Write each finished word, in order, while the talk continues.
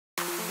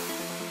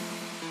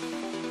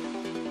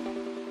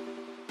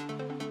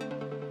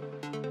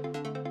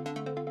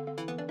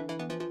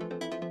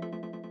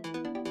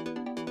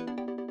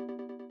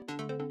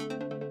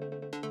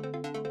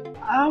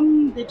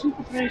The team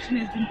preparation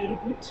has been very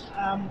good.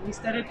 We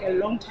started a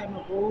long time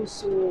ago,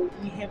 so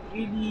we have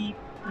really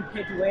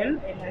prepared well,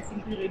 and I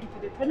think we're ready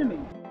for the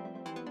tournament.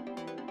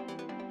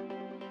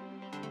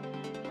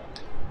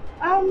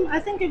 I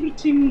think every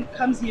team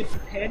comes here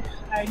prepared,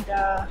 and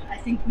I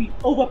think we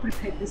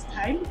over-prepared this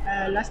time.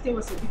 Last year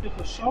was a bit of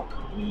a shock.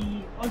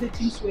 All the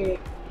teams were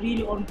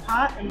really on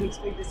par, and we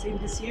expect the same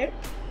this year.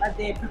 But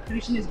the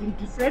preparation has been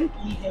different.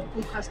 We have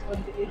focused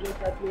on the areas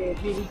that were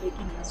really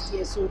lacking last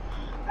year. So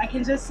I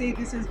can just say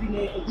this has been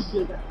a good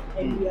build-up,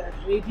 and we are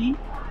ready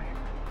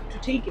to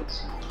take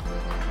it.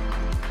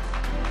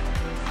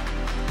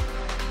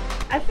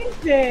 I think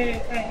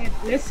the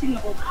blessing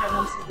about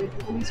Crinums is that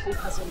we always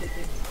focus on the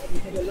depth, and we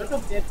had a lot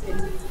of depth, and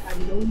we are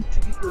known to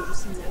be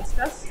producing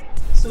youngsters.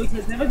 So it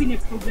has never been a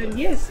problem.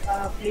 Yes,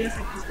 players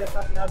have to step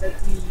up now that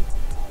we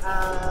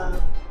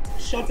are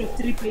short of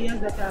 3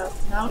 players that are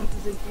now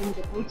representing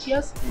the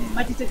Proteas.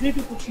 But it's a great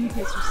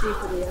opportunity, as you say,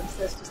 for the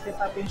youngsters to step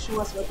up and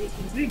show us what they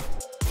can bring.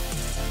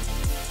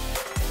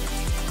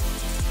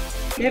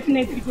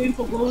 Definitely going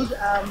for gold,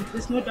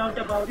 there's no doubt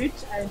about it,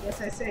 and as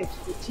I said,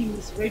 the team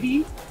is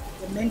ready,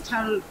 the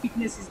mental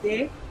fitness is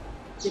there,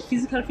 the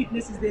physical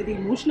fitness is there, the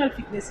emotional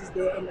fitness is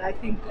there, and I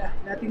think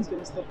nothing's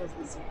going to stop us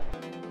this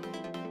year.